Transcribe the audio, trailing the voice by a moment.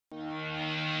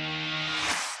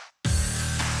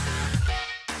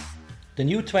The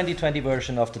new 2020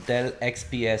 version of the Dell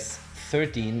XPS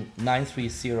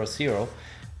 139300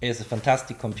 is a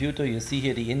fantastic computer. You see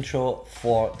here the intro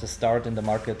for the start in the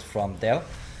market from Dell.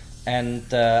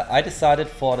 And I decided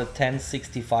for the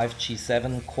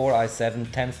 1065G7 Core i7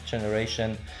 10th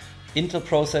generation Intel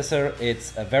processor.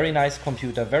 It's a very nice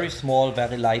computer, very small,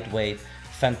 very lightweight,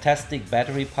 fantastic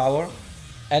battery power,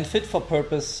 and fit for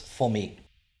purpose for me.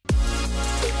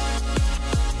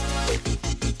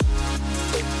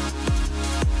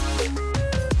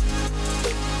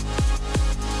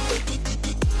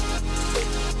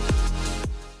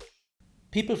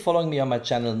 People following me on my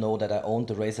channel know that I owned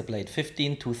the Razer Blade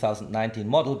 15 2019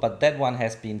 model, but that one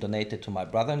has been donated to my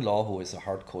brother-in-law, who is a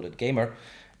hard-coded gamer.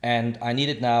 And I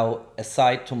needed now,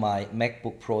 aside to my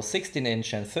MacBook Pro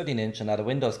 16-inch and 13-inch, another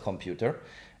Windows computer.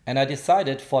 And I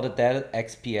decided for the Dell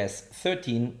XPS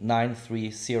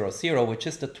 139300, which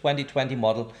is the 2020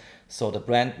 model, so the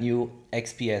brand new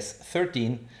XPS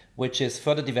 13, which is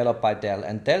further developed by Dell.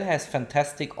 And Dell has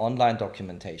fantastic online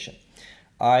documentation.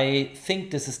 I think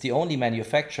this is the only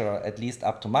manufacturer, at least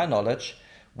up to my knowledge,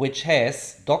 which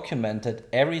has documented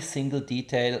every single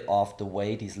detail of the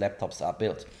way these laptops are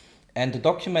built. And the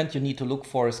document you need to look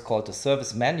for is called the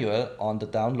service manual on the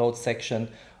download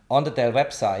section on the Dell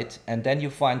website. And then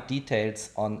you find details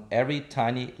on every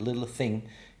tiny little thing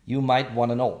you might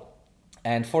want to know.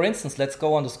 And for instance, let's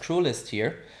go on the screw list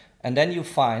here. And then you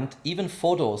find even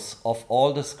photos of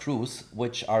all the screws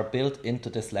which are built into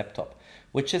this laptop,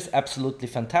 which is absolutely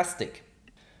fantastic.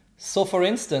 So for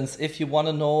instance, if you want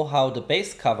to know how the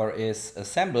base cover is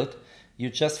assembled, you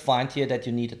just find here that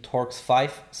you need a Torx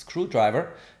 5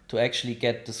 screwdriver to actually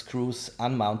get the screws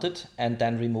unmounted and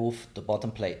then remove the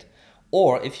bottom plate.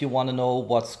 Or if you want to know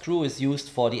what screw is used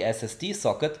for the SSD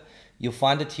socket, you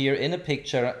find it here in a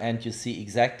picture and you see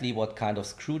exactly what kind of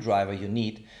screwdriver you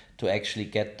need to actually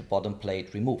get the bottom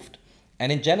plate removed.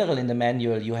 And in general in the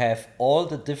manual you have all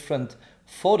the different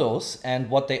photos, and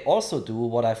what they also do,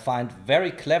 what I find very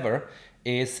clever,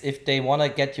 is if they want to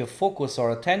get your focus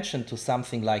or attention to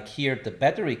something like here, the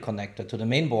battery connector to the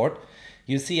main board,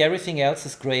 you see everything else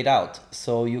is grayed out.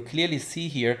 So you clearly see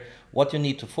here what you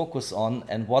need to focus on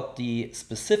and what the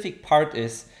specific part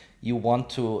is you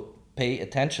want to pay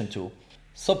attention to.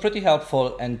 So pretty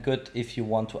helpful and good if you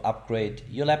want to upgrade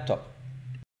your laptop.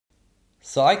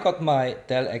 So I got my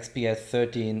Dell XPS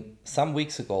 13 some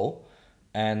weeks ago,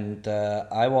 and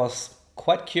I was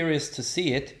quite curious to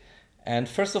see it. And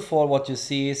first of all, what you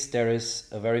see is there is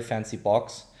a very fancy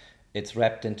box. It's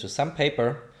wrapped into some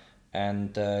paper,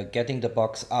 and getting the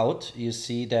box out, you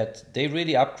see that they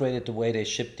really upgraded the way they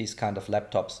ship these kind of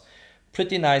laptops.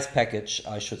 Pretty nice package,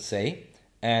 I should say,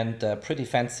 and pretty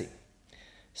fancy.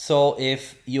 So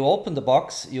if you open the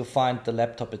box, you find the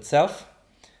laptop itself,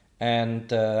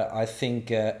 and I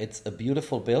think it's a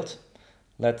beautiful build.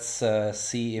 Let's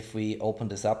see if we open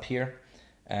this up here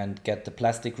and get the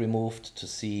plastic removed to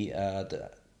see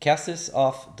the chassis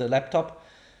of the laptop.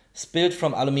 It's built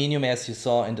from aluminium, as you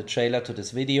saw in the trailer to this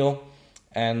video,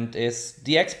 and is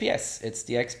the XPS. It's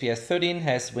the XPS 13,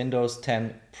 has Windows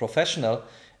 10 Professional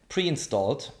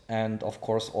pre-installed, and of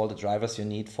course all the drivers you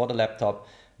need for the laptop.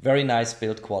 Very nice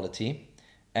build quality.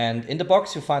 And in the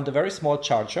box you find a very small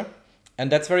charger,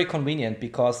 and that's very convenient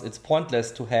because it's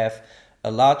pointless to have a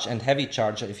large and heavy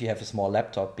charger if you have a small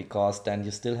laptop, because then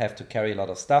you still have to carry a lot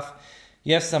of stuff.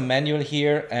 You have some manual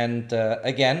here, and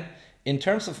again, in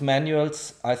terms of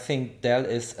manuals, I think Dell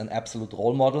is an absolute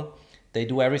role model. They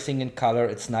do everything in color,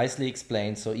 it's nicely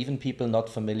explained, so even people not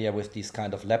familiar with these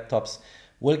kind of laptops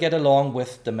will get along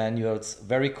with the manuals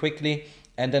very quickly.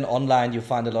 And then online you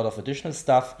find a lot of additional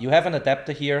stuff. You have an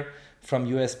adapter here from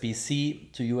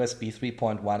USB-C to USB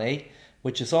 3.1a,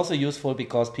 which is also useful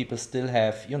because people still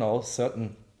have, you know,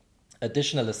 certain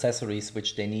additional accessories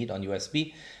which they need on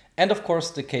USB. And of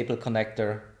course the cable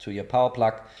connector to your power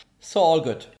plug. So all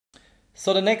good.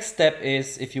 So the next step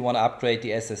is if you want to upgrade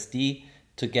the SSD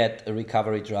to get a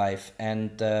recovery drive.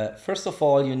 And first of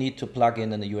all, you need to plug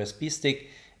in a USB stick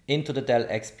into the Dell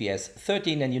XPS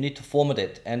 13 and you need to format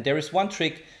it. And there is one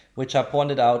trick which I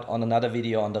pointed out on another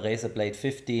video on the Razer Blade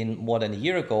 15 more than a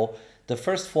year ago. The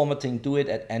first formatting, do it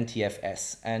at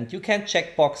NTFS, and you can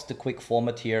checkbox the quick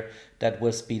format here. That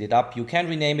will speed it up. You can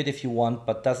rename it if you want,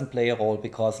 but doesn't play a role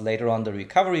because later on the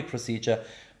recovery procedure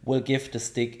will give the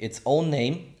stick its own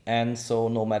name, and so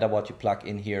no matter what you plug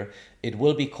in here, it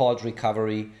will be called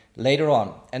recovery later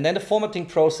on. And then the formatting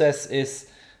process is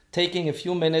taking a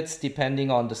few minutes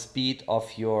depending on the speed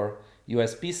of your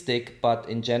USB stick, but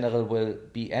in general will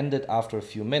be ended after a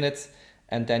few minutes.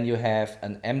 And then you have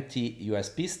an empty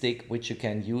USB stick which you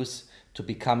can use to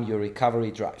become your recovery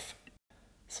drive.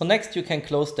 So next you can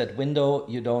close that window.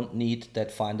 You don't need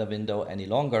that Finder window any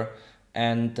longer.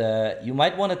 And you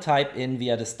might want to type in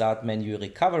via the Start menu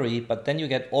recovery, but then you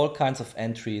get all kinds of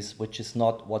entries, which is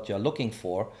not what you're looking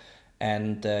for.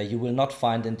 And you will not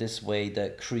find in this way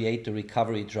the create the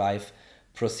recovery drive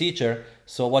procedure.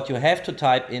 So what you have to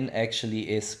type in actually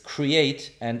is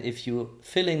create. And if you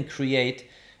fill in create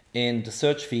in the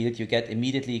search field, you get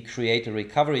immediately create a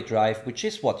recovery drive, which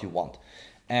is what you want.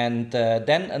 And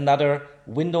then another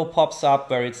window pops up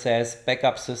where it says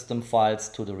backup system files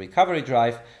to the recovery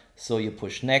drive. So you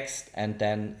push next and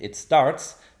then it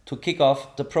starts to kick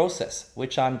off the process,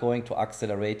 which I'm going to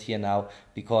accelerate here now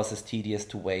because it's tedious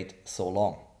to wait so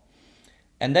long.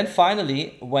 And then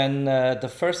finally, when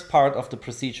the first part of the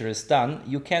procedure is done,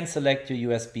 you can select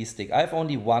your USB stick. I have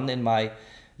only one in my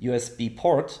USB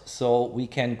port, so we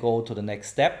can go to the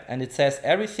next step. And it says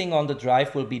everything on the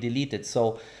drive will be deleted.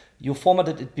 So you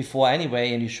formatted it before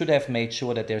anyway, and you should have made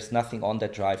sure that there's nothing on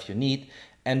that drive you need.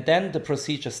 And then the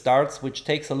procedure starts, which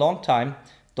takes a long time.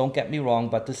 Don't get me wrong,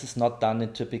 but this is not done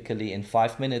typically in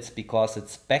 5 minutes because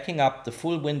it's backing up the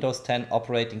full Windows 10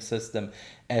 operating system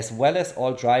as well as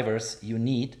all drivers you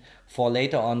need for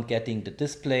later on getting the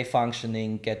display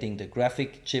functioning, getting the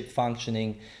graphic chip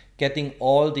functioning, getting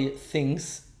all the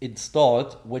things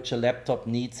installed which a laptop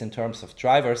needs in terms of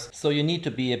drivers. So you need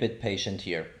to be a bit patient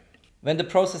here. When the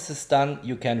process is done,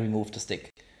 you can remove the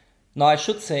stick. Now I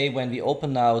should say, when we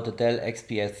open now the Dell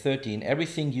XPS 13,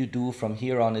 everything you do from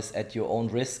here on is at your own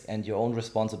risk and your own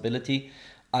responsibility.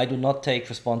 I do not take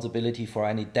responsibility for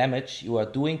any damage you are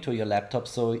doing to your laptop,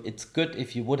 so it's good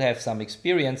if you would have some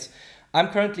experience. I'm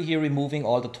currently here removing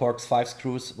all the Torx 5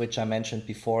 screws, which I mentioned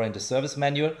before in the service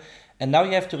manual. And now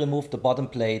you have to remove the bottom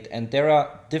plate, and there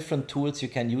are different tools you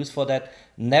can use for that.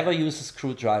 Never use a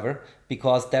screwdriver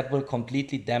because that will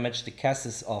completely damage the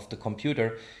chassis of the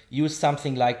computer. Use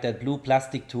something like that blue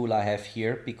plastic tool I have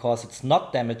here because it's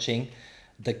not damaging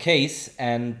the case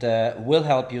and will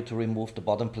help you to remove the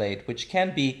bottom plate, which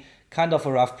can be kind of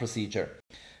a rough procedure.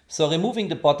 So removing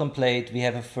the bottom plate, we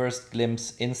have a first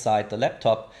glimpse inside the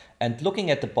laptop. And looking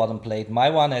at the bottom plate,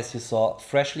 my one, as you saw,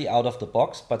 freshly out of the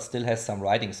box, but still has some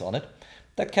writings on it.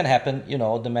 That can happen, you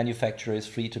know, the manufacturer is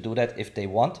free to do that if they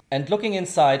want. And looking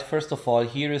inside, first of all,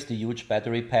 here is the huge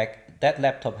battery pack. That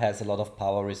laptop has a lot of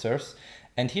power reserves.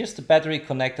 And here's the battery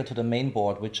connector to the main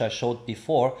board, which I showed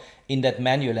before in that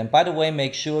manual. And by the way,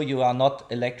 make sure you are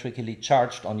not electrically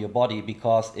charged on your body,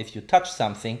 because if you touch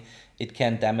something, it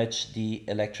can damage the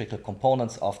electrical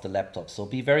components of the laptop. So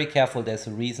be very careful. There's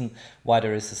a reason why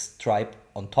there is a stripe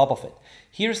on top of it.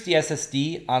 Here's the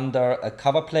SSD under a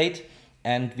cover plate.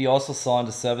 And we also saw in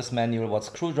the service manual what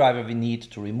screwdriver we need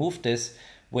to remove this,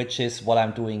 which is what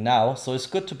I'm doing now. So it's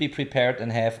good to be prepared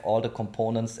and have all the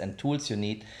components and tools you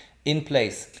need in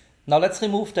place. Now let's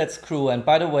remove that screw. And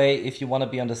by the way, if you want to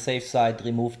be on the safe side,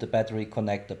 remove the battery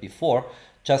connector before,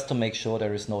 just to make sure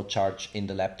there is no charge in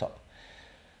the laptop.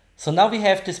 So now we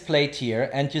have this plate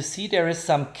here, and you see there is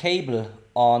some cable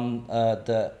on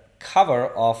the cover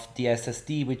of the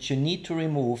SSD which you need to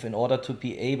remove in order to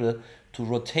be able to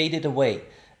rotate it away.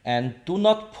 And do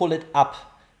not pull it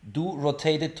up, do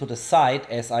rotate it to the side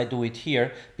as I do it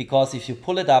here, because if you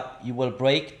pull it up you will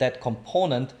break that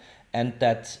component and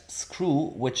that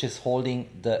screw which is holding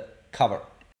the cover.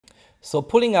 So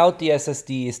pulling out the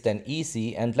SSD is then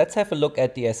easy, and let's have a look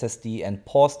at the SSD and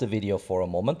pause the video for a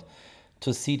moment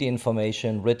to see the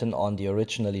information written on the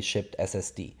originally shipped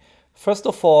SSD. First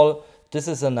of all, this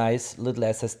is a nice little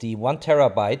SSD, 1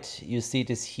 terabyte. You see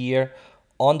this here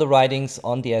on the writings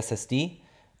on the SSD.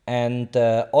 And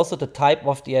also the type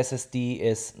of the SSD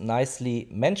is nicely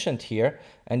mentioned here.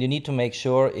 And you need to make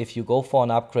sure if you go for an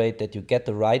upgrade that you get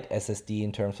the right SSD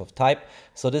in terms of type.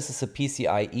 So this is a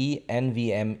PCIe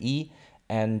NVMe.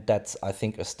 And that's, I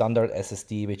think, a standard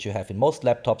SSD which you have in most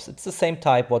laptops. It's the same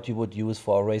type what you would use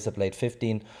for a Razer Blade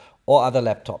 15 or other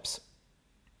laptops.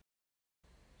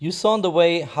 You saw on the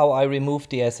way how I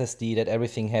removed the SSD that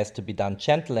everything has to be done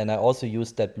gentle, and I also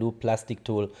used that blue plastic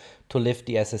tool to lift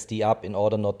the SSD up in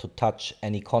order not to touch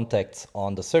any contacts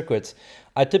on the circuits.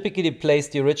 I typically place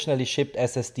the originally shipped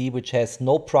SSD, which has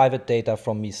no private data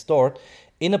from me stored,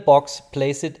 in a box,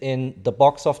 place it in the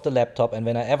box of the laptop, and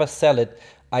when I ever sell it,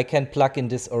 I can plug in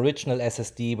this original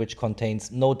SSD which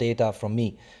contains no data from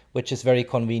me, which is very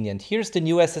convenient. Here's the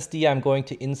new SSD I'm going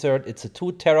to insert. It's a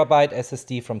 2 terabyte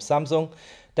SSD from Samsung.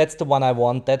 That's the one I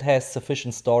want. That has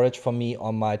sufficient storage for me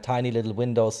on my tiny little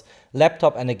Windows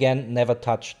laptop. And again, never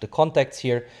touch the contacts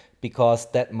here because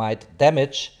that might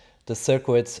damage the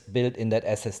circuits built in that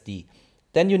SSD.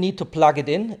 Then you need to plug it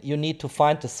in. You need to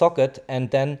find the socket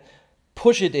and then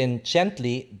push it in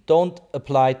gently. Don't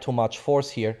apply too much force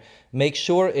here. Make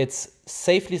sure it's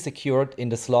safely secured in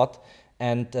the slot,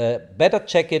 and better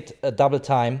check it a double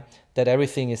time that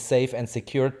everything is safe and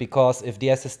secured, because if the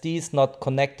SSD is not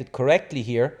connected correctly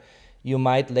here, you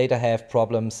might later have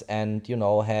problems and, you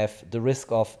know, have the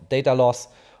risk of data loss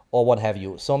or what have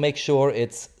you. So make sure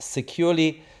it's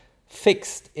securely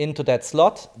fixed into that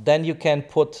slot. Then you can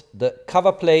put the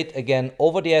cover plate again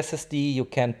over the SSD. You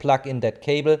can plug in that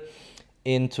cable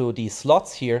into these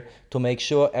slots here to make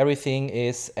sure everything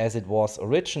is as it was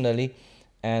originally.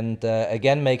 And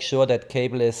again, make sure that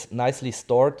cable is nicely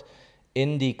stored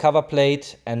in the cover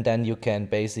plate, and then you can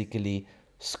basically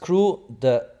screw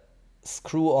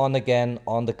on again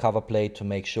on the cover plate to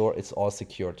make sure it's all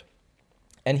secured.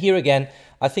 And here again,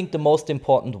 I think the most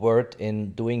important word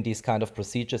in doing these kind of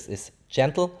procedures is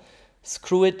gentle.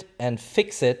 Screw it and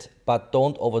fix it, but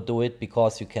don't overdo it,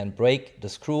 because you can break the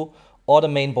screw or the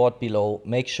main board below.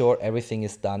 Make sure everything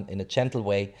is done in a gentle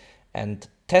way, and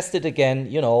test it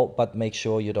again, you know, but make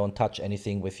sure you don't touch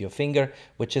anything with your finger,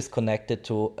 which is connected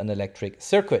to an electric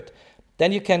circuit.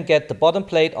 Then you can get the bottom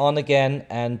plate on again,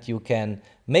 and you can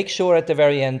make sure at the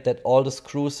very end that all the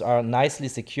screws are nicely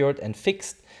secured and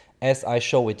fixed as I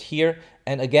show it here.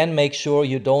 And again, make sure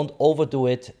you don't overdo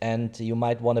it, and you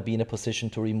might want to be in a position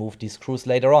to remove these screws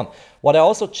later on. What I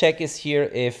also check is here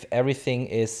if everything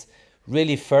is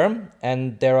really firm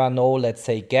and there are no, let's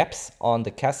say, gaps on the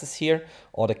chassis here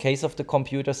or the case of the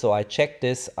computer. So I check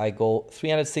this. I go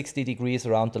 360 degrees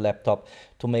around the laptop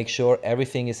to make sure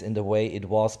everything is in the way it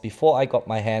was before I got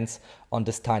my hands on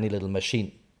this tiny little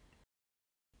machine.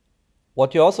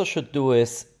 What you also should do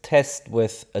is test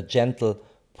with a gentle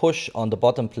push on the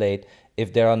bottom plate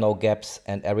if there are no gaps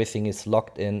and everything is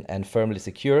locked in and firmly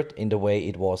secured in the way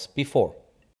it was before.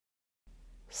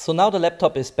 So now the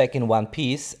laptop is back in one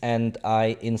piece, and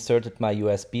I inserted my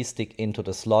USB stick into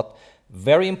the slot.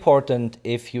 Very important,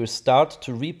 if you start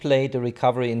to replay the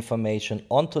recovery information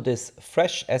onto this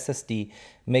fresh SSD,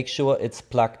 make sure it's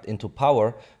plugged into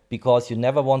power, because you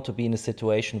never want to be in a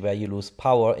situation where you lose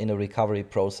power in a recovery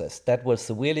process. That will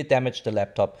severely damage the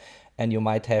laptop, and you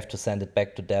might have to send it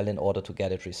back to Dell in order to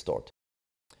get it restored.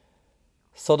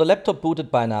 So the laptop booted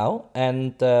by now,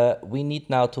 and we need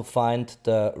now to find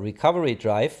the recovery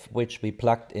drive, which we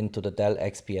plugged into the Dell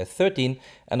XPS 13.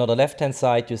 And on the left hand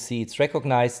side you see it's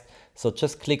recognized, so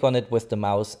just click on it with the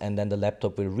mouse, and then the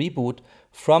laptop will reboot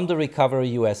from the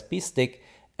recovery USB stick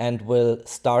and will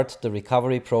start the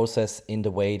recovery process in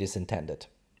the way it is intended.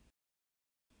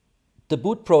 The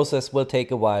boot process will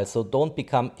take a while, so don't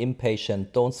become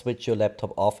impatient. Don't switch your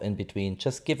laptop off in between.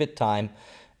 Just give it time.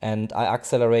 And I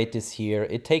accelerate this here.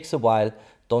 It takes a while.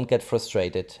 Don't get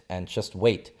frustrated and just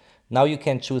wait. Now you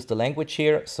can choose the language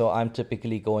here. So I'm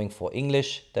typically going for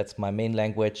English. That's my main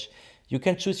language. You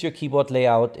can choose your keyboard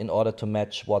layout in order to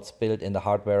match what's built in the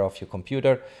hardware of your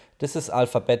computer. This is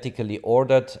alphabetically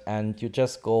ordered, and you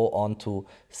just go on to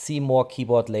see more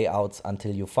keyboard layouts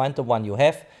until you find the one you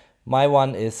have. My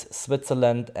one is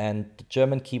Switzerland, and the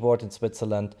German keyboard in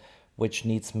Switzerland, which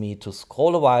needs me to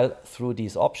scroll a while through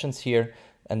these options here.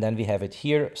 And then we have it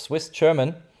here, Swiss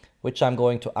German, which I'm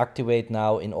going to activate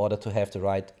now in order to have the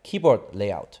right keyboard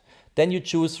layout. Then you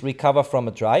choose recover from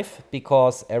a drive,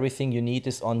 because everything you need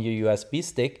is on your USB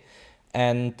stick.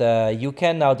 And you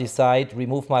can now decide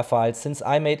remove my files. Since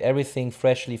I made everything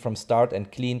freshly from start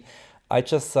and clean, I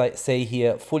just say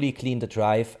here fully clean the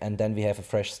drive, and then we have a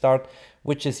fresh start,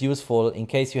 which is useful in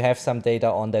case you have some data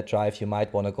on that drive. You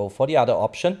might want to go for the other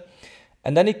option.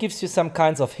 And then it gives you some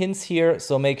kinds of hints here,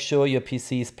 so make sure your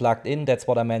PC is plugged in. That's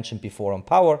what I mentioned before on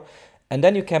power. And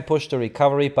then you can push the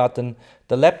recovery button.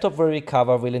 The laptop will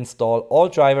recover, will install all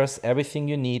drivers, everything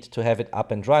you need to have it up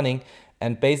and running,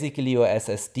 and basically your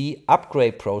SSD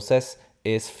upgrade process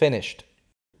is finished.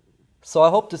 So I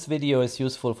hope this video is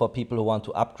useful for people who want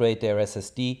to upgrade their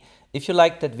SSD. If you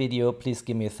liked that video, please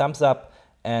give me a thumbs up,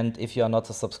 and if you are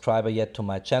not a subscriber yet to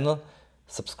my channel,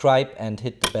 subscribe and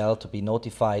hit the bell to be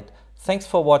notified. Thanks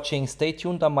for watching, stay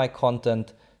tuned on my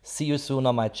content, see you soon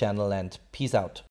on my channel, and peace out.